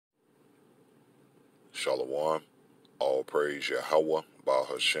Shalom. All praise Yahweh, Baal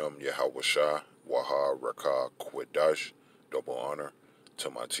Hashem, Yahweh Shai, Waha, Rakah, Quadash. Double honor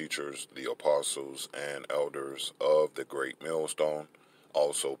to my teachers, the apostles and elders of the great millstone.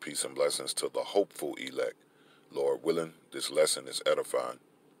 Also, peace and blessings to the hopeful elect. Lord willing, this lesson is edifying.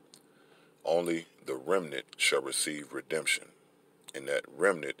 Only the remnant shall receive redemption, and that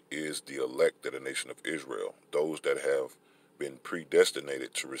remnant is the elect of the nation of Israel, those that have been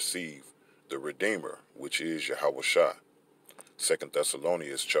predestinated to receive the Redeemer, which is Yahweh Shai. 2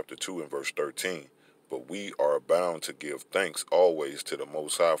 Thessalonians chapter 2 and verse 13. But we are bound to give thanks always to the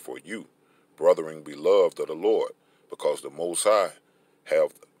Most High for you, brethren beloved of the Lord, because the Most High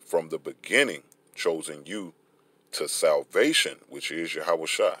have from the beginning chosen you to salvation, which is Yahweh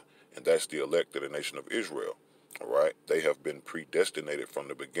Shai, and that's the elect of the nation of Israel. All right, they have been predestinated from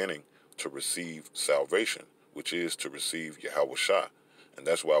the beginning to receive salvation, which is to receive Yahweh Shai, and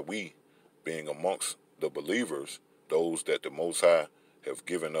that's why we, being amongst the believers, those that the Most High have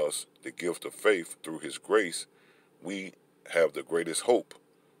given us the gift of faith through His grace, we have the greatest hope,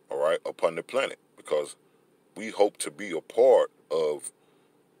 all right, upon the planet, because we hope to be a part of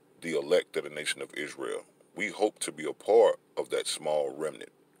the elect of the nation of Israel. We hope to be a part of that small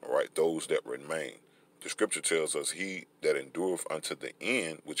remnant, all right, those that remain. The scripture tells us, he that endureth unto the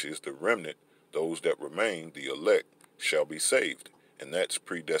end, which is the remnant, those that remain, the elect, shall be saved. And that's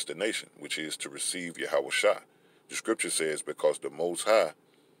predestination, which is to receive Yahweh Shai. The scripture says, because the Most High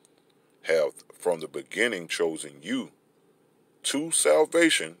have from the beginning chosen you to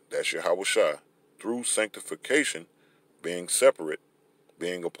salvation, that's Yahweh Shai, through sanctification, being separate,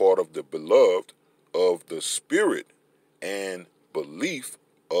 being a part of the beloved of the Spirit, and belief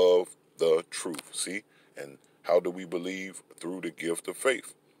of the truth. See? And how do we believe? Through the gift of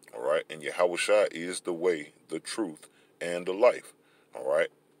faith. All right? And Yahweh Shai is the way, the truth, and the life. All right?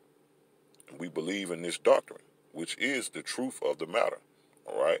 And we believe in this doctrine, which is the truth of the matter.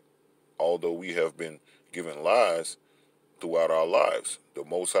 All right? Although we have been given lies throughout our lives, the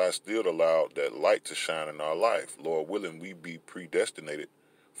Most High still allowed that light to shine in our life. Lord willing, we be predestinated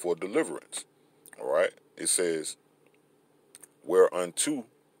for deliverance. All right? It says, whereunto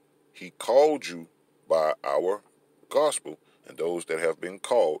He called you by our gospel, and those that have been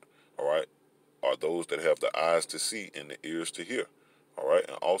called, all right, are those that have the eyes to see and the ears to hear, all right,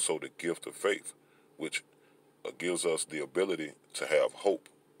 and also the gift of faith, which gives us the ability to have hope,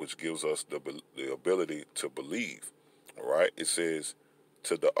 which gives us the ability to believe, all right. It says,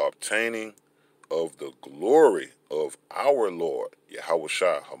 to the obtaining of the glory of our Lord, Yahweh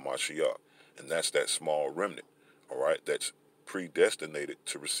Shai HaMashiach, and that's that small remnant, all right, that's predestinated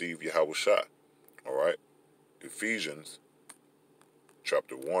to receive Yahweh Shai, all right. Ephesians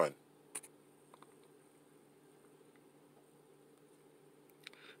chapter 1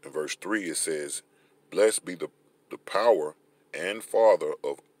 and verse 3, it says, blessed be the power and Father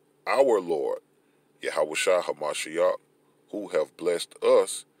of our Lord, Yahweh Shai HaMashiach, who have blessed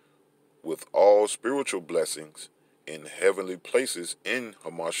us with all spiritual blessings in heavenly places in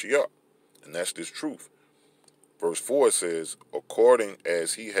Hamashiach. And that's this truth. Verse 4 says, according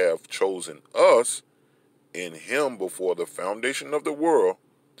as He have chosen us in Him before the foundation of the world,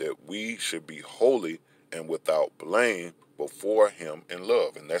 that we should be holy and without blame before Him in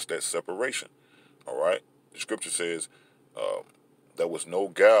love. And that's that separation. All right. The scripture says, there was no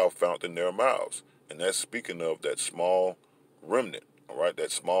guile found in their mouths. And that's speaking of that small remnant. All right.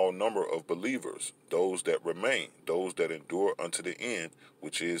 That small number of believers, those that remain, those that endure unto the end,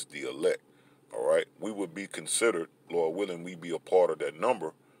 which is the elect. All right. We would be considered, Lord willing, we be a part of that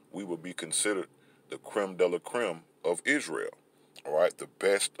number. We would be considered the creme de la creme of Israel. All right. The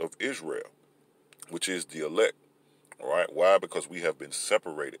best of Israel, which is the elect. All right. Why? Because we have been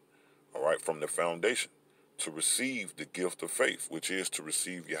separated, all right, from the foundation to receive the gift of faith, which is to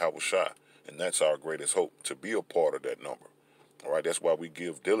receive Yahweh Shai. And that's our greatest hope, to be a part of that number. All right. That's why we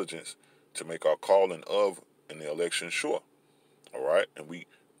give diligence to make our calling of and the election sure. All right. And we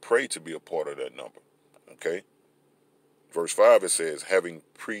pray to be a part of that number. Okay. Verse 5, it says, having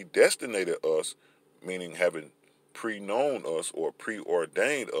predestinated us, meaning having pre-known us or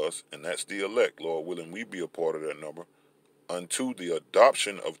preordained us, and that's the elect, Lord willing, we be a part of that number, unto the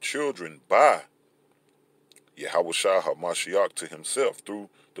adoption of children by Yahweh Shai HaMashiach to Himself through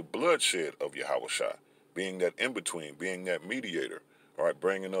the bloodshed of Yahweh Shai, being that in-between, being that mediator, all right,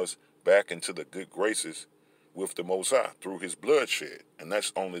 bringing us back into the good graces with the Most High through His bloodshed, and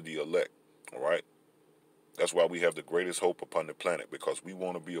that's only the elect, all right. That's why we have the greatest hope upon the planet, because we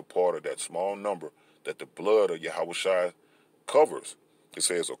want to be a part of that small number that the blood of Yahweh Shai covers. It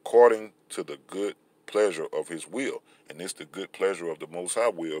says, according to the good pleasure of His will. And it's the good pleasure of the Most High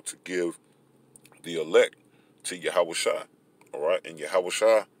will to give the elect to Yahushua. All right, and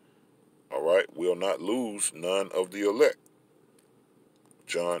Yahushua, all right, will not lose none of the elect.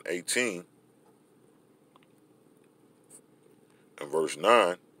 John 18 and verse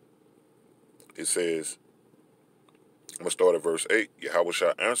 9, it says, I'm going to start at verse 8.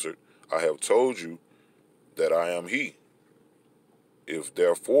 Yahushua answered, I have told you that I am he. If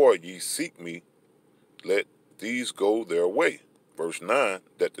therefore ye seek me, let these go their way. Verse 9,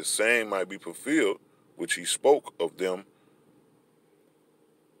 that the same might be fulfilled, which he spoke of them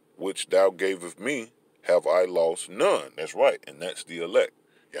which thou gavest me, have I lost none. That's right, and that's the elect.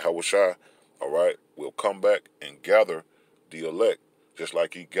 Yahushua, all right, will come back and gather the elect, just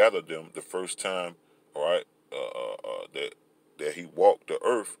like he gathered them the first time, all right, that he walked the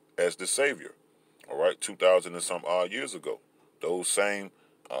earth as the Savior, all right, 2,000 and some odd years ago. Those same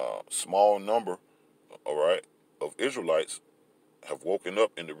small number, all right, of Israelites have woken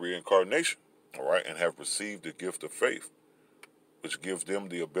up in the reincarnation, all right, and have received the gift of faith, which gives them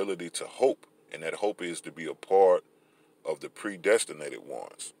the ability to hope, and that hope is to be a part of the predestinated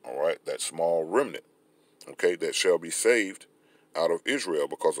ones, all right, that small remnant, okay, that shall be saved out of Israel,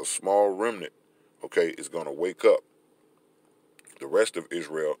 because a small remnant, okay, is going to wake up. The rest of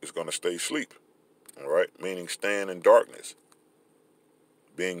Israel is going to stay asleep, all right, meaning stand in darkness,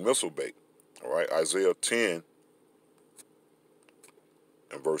 being missile bait, all right. Isaiah 10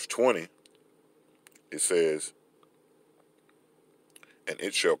 and verse 20, it says, and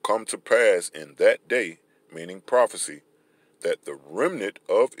it shall come to pass in that day, meaning prophecy, that the remnant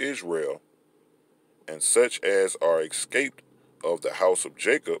of Israel and such as are escaped of the house of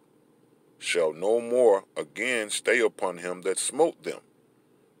Jacob shall no more again stay upon him that smote them,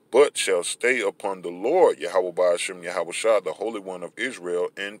 but shall stay upon the Lord, Yahweh Ba'ashem Yahushua, the Holy One of Israel,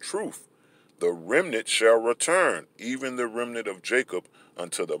 in truth. The remnant shall return, even the remnant of Jacob,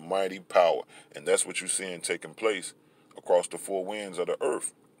 unto the mighty power. And that's what you're seeing taking place across the four winds of the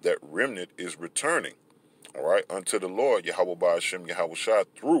earth. That remnant is returning, all right, unto the Lord, Yahweh Ba'ashem Yahushua,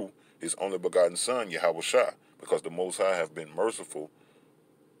 through his only begotten Son, Yahushua, because the Most High have been merciful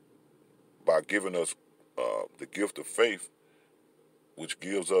by giving us the gift of faith, which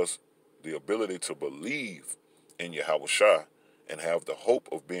gives us the ability to believe in Yahushua and have the hope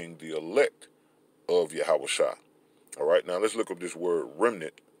of being the elect of Yahushua. All right, now let's look up this word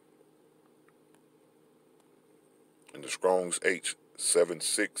remnant in the Strong's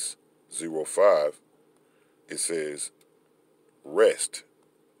H7605. It says rest,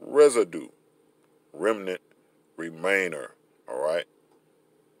 residue, remnant, remainer. All right,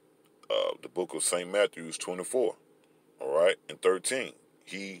 the book of St. Matthew's 24. All right, and 13.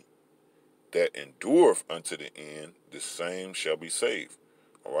 He that endureth unto the end, the same shall be saved.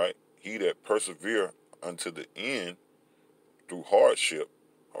 All right, he that persevere unto the end through hardship,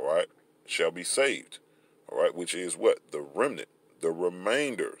 all right, shall be saved. All right, which is what? The remnant, the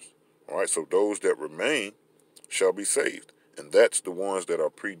remainders. All right, so those that remain shall be saved. And that's the ones that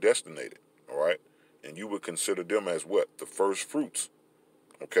are predestinated. All right, and you would consider them as what? The first fruits,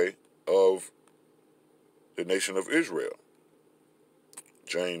 okay, of the nation of Israel.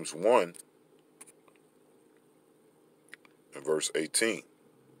 James 1 and verse 18.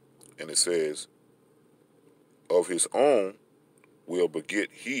 And it says, of his own will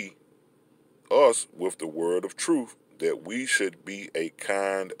beget he us with the word of truth, that we should be a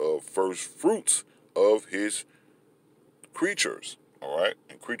kind of first fruits of his creatures. All right,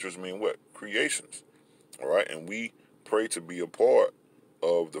 and creatures mean what? Creations. All right, and we pray to be a part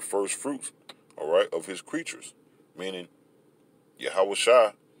of the first fruits, all right, of his creatures, meaning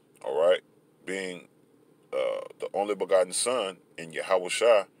Yahushua, all right, being the only begotten Son, and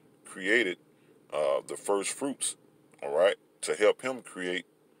Yahushua created the first fruits, all right, to help him create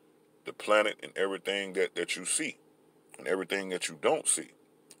the planet and everything that you see and everything that you don't see.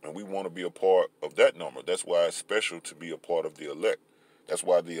 And we want to be a part of that number. That's why it's special to be a part of the elect. That's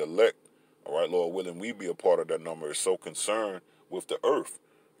why the elect, all right, Lord willing, we be a part of that number, is so concerned with the earth,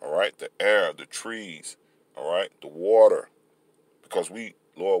 all right, the air, the trees, all right, the water. Because we,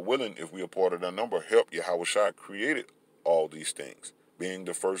 Lord willing, if we are part of that number, help Yahushua created all these things, being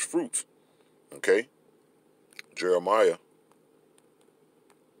the first fruits. Okay? Jeremiah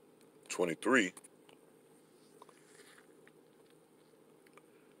 23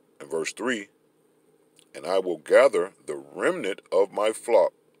 and verse 3, and I will gather the remnant of my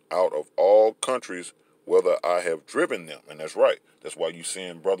flock out of all countries, whether I have driven them. And that's right. That's why you're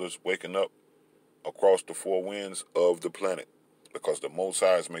seeing brothers waking up across the four winds of the planet, because the Most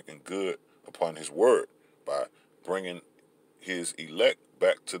High is making good upon his word by bringing his elect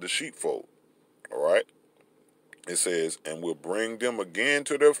back to the sheepfold. All right? It says, and will bring them again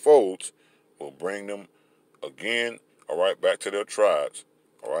to their folds will bring them again, all right, back to their tribes,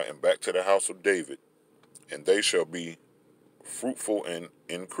 all right, and back to the house of David, and they shall be fruitful and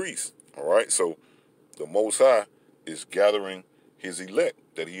increase, all right. So the Most High is gathering his elect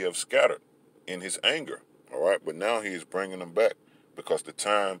that he have scattered in his anger, all right, but now he is bringing them back because the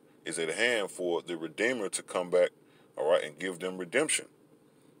time is at hand for the Redeemer to come back, all right, and give them redemption,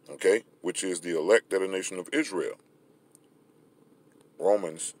 okay, which is the elect of the nation of Israel.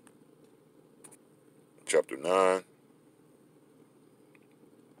 Romans chapter 9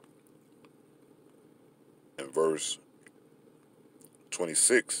 and verse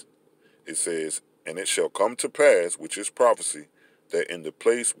 26, it says, "And it shall come to pass, which is prophecy, that in the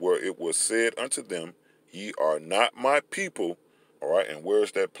place where it was said unto them, ye are not my people," all right, and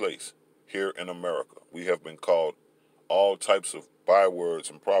where's that place? Here in America. We have been called all types of bywords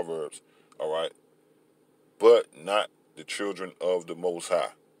and proverbs, all right, but not the children of the Most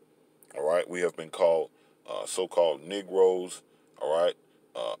High, all right. We have been called so-called Negroes, all right,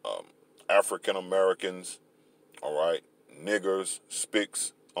 African Americans, all right, niggers,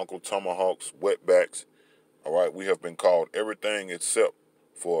 spics, Uncle Tomahawks, wetbacks, all right. We have been called everything except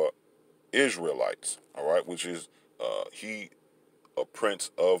for Israelites, all right, which is he, a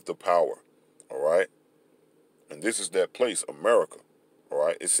prince of the power, all right. And this is that place, America, all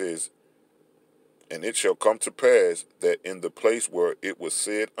right. It says, "And it shall come to pass that in the place where it was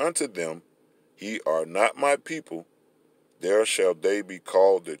said unto them, ye are not my people, there shall they be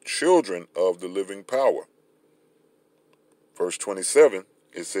called the children of the living power." Verse 27,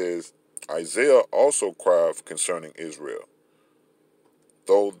 it says, "Isaiah also cried concerning Israel,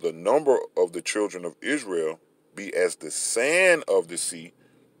 though the number of the children of Israel be as the sand of the sea,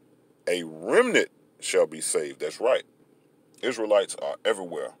 a remnant shall be saved." That's right. Israelites are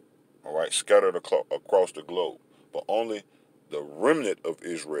everywhere, all right, scattered across the globe, but only the remnant of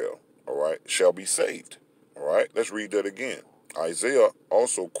Israel, all right, shall be saved. All right, let's read that again. Isaiah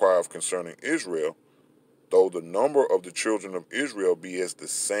also cried concerning Israel, though the number of the children of Israel be as the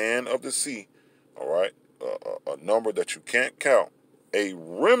sand of the sea, all right, a number that you can't count, a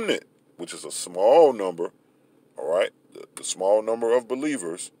remnant, which is a small number, all right, the small number of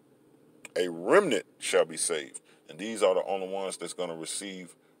believers, a remnant shall be saved. And these are the only ones that's going to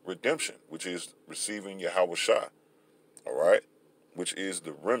receive redemption, which is receiving Yahweh Shai, all right, which is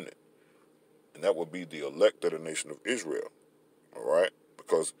the remnant. And that would be the elect of the nation of Israel, all right,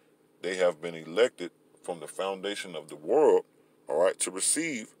 because they have been elected from the foundation of the world, all right, to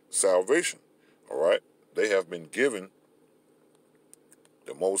receive salvation, all right. They have been given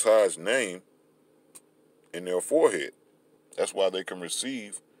the Most High's name in their forehead. That's why they can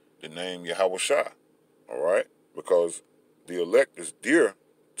receive the name Yahweh Shai, all right, because the elect is dear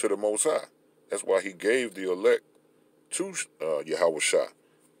to the Most High. That's why he gave the elect to Yahweh Shai.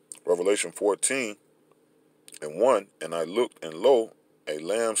 Revelation 14:1, "And I looked, and lo, a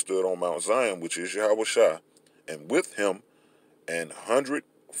lamb stood on Mount Zion, which is Yahweh Shai, and with him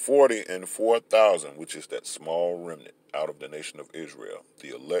 144,000, which is that small remnant out of the nation of Israel, the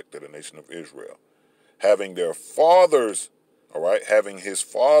elect of the nation of Israel, having their fathers, all right, having his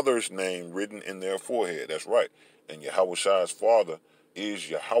father's name written in their forehead." That's right. And Yahweh Shai's father is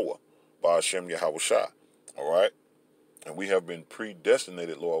Yahweh, Ba'ashem Yahweh Shai, all right. And we have been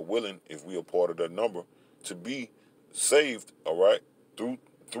predestinated, Lord willing, if we are part of that number, to be saved, all right, through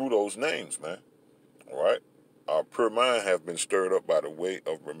those names, man, all right. Our pure mind have been stirred up by the way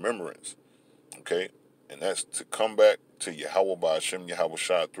of remembrance, okay? And that's to come back to Yahweh Ba'ashem Yahweh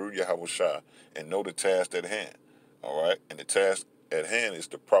Shai through Yahweh Shai and know the task at hand, all right? And the task at hand is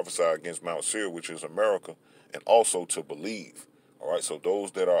to prophesy against Mount Seir, which is America, and also to believe, all right? So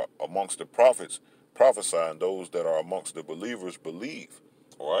those that are amongst the prophets prophesy, and those that are amongst the believers believe,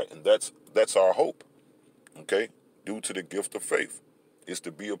 all right? And that's our hope, okay? Due to the gift of faith, is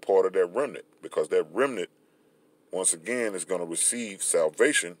to be a part of that remnant, because that remnant, once again, is going to receive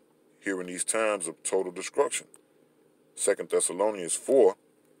salvation here in these times of total destruction. 2 Thessalonians 4,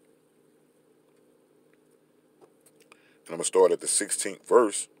 and I'm going to start at the 16th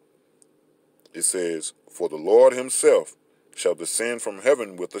verse. It says, "For the Lord himself shall descend from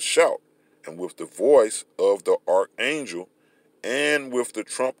heaven with a shout, and with the voice of the archangel, and with the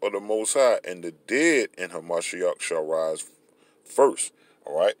trump of the Most High, and the dead in Hamashiach shall rise first."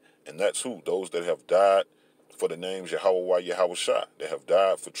 All right? And that's who? Those that have died for the names Yahweh Yahweh Shai. They have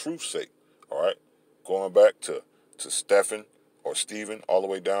died for truth's sake. All right? Going back to Stephen or Stephen, all the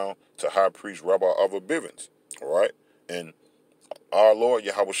way down to High Priest Rabbi Ava Bivens. All right? And our Lord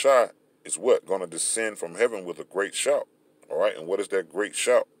Yahweh Shai is what? Going to descend from heaven with a great shout. All right? And what is that great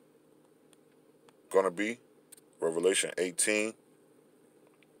shout going to be? Revelation 18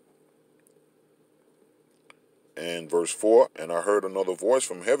 And verse 4, and I heard another voice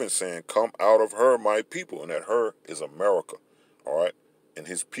from heaven saying, come out of her, my people. And that her is America. All right. And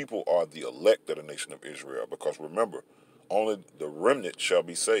his people are the elect of the nation of Israel. Because remember, only the remnant shall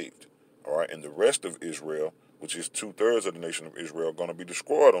be saved. All right. And the rest of Israel, which is 2/3 of the nation of Israel, are going to be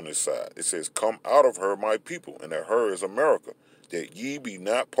destroyed on this side. It says, come out of her, my people. And that her is America. That ye be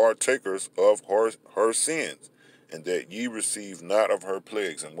not partakers of her sins. And that ye receive not of her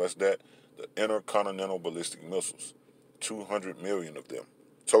plagues. And what's that? The intercontinental ballistic missiles. 200 million of them.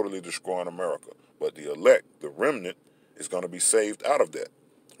 Totally destroying America. But the elect, the remnant, is going to be saved out of that.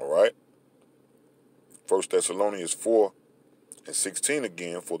 All right? 1 Thessalonians 4:16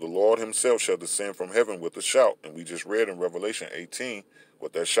 again, for the Lord himself shall descend from heaven with a shout. And we just read in Revelation 18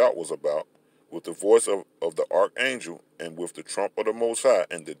 what that shout was about. With the voice of the archangel and with the trump of the Most High.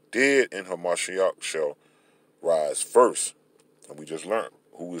 And the dead in Hamashiach shall rise first. And we just learned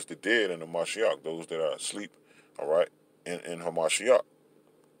who is the dead in the Mashiach, those that are asleep, all right, in Hamashiach.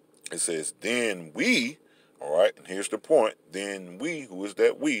 It says, then we, all right, and here's the point, then we, who is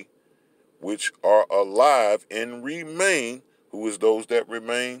that we, which are alive and remain, who is those that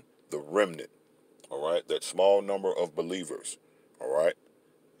remain? The remnant, all right, that small number of believers, all right,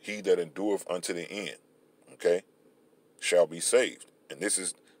 he that endureth unto the end, okay, shall be saved. And this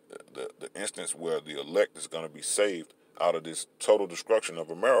is the instance where the elect is going to be saved out of this total destruction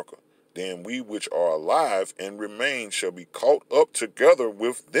of America. Then we which are alive and remain shall be caught up together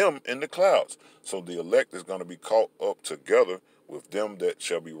with them in the clouds. So the elect is going to be caught up together with them that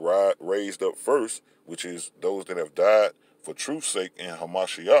shall be raised up first, which is those that have died for truth's sake in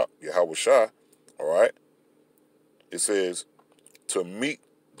Hamashiach, Yahweh. All right. It says to meet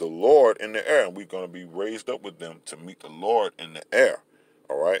the Lord in the air, and we're going to be raised up with them to meet the Lord in the air.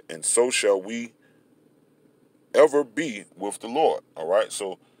 All right. And so shall we ever be with the Lord. All right.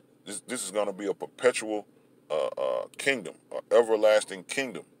 So this is going to be a perpetual kingdom, an everlasting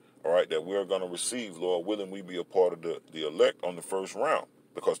kingdom. All right. That we're going to receive, Lord willing, we be a part of the elect on the first round,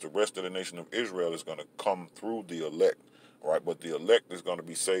 because the rest of the nation of Israel is going to come through the elect. All right. But the elect is going to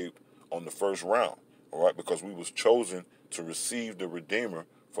be saved on the first round. All right. Because we was chosen to receive the Redeemer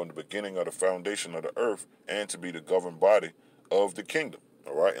from the beginning of the foundation of the earth and to be the governed body of the kingdom.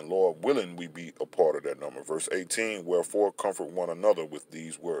 All right, and Lord willing, we be a part of that number. Verse 18, wherefore comfort one another with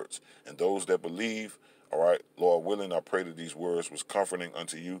these words. And those that believe, all right, Lord willing, I pray that these words was comforting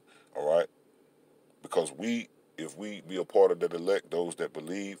unto you, all right, because if we be a part of that elect, those that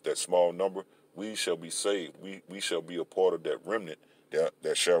believe, that small number, we shall be saved. We shall be a part of that remnant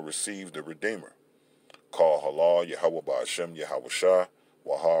that shall receive the Redeemer. Call halal, Yahweh Ba'ashem, Yahweh Shah,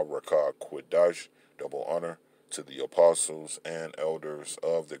 Waha Rakah Quidash, double honor to the apostles and elders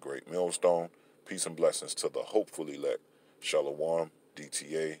of the great millstone. Peace and blessings to the hopeful elect. Shalom,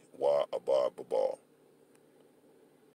 DTA, Wa Abba